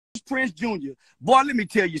Prince Jr. Boy, let me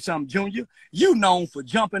tell you something, Junior. You known for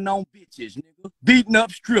jumping on bitches, nigga, beating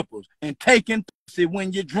up strippers, and taking pussy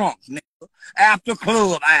when you're drunk, nigga, after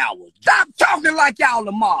club hours. Stop talking like y'all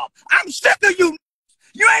the mob. I'm sick of you.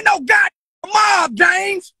 You ain't no goddamn mob,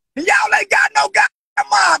 James. And y'all ain't got no goddamn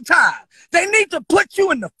mob time. They need to put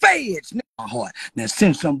you in the feds, nigga. Now,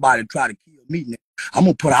 send somebody to try to kill me, nigga. I'm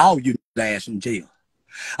gonna put all you ass in jail.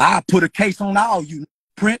 I'll put a case on all you,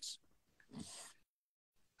 Prince.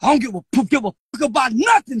 I don't give a fuck about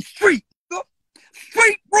nothing street. Nigga.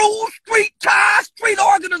 Street rules, street ties, street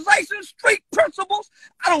organization, street principles.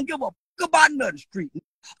 I don't give a fuck about nothing street.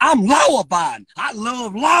 I'm law abiding. I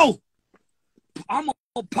love law. I'm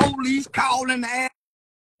a police calling ass,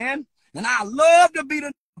 man. And I love to be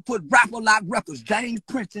the put rapper like records, James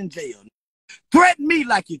Prince in jail. Threaten me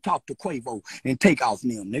like you talk to Quavo and take off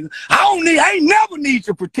them, nigga. I ain't never need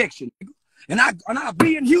your protection, nigga. And I'll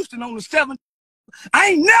be in Houston on the 7th. I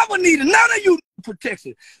ain't never needed none of you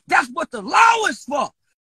protection. That's what the law is for.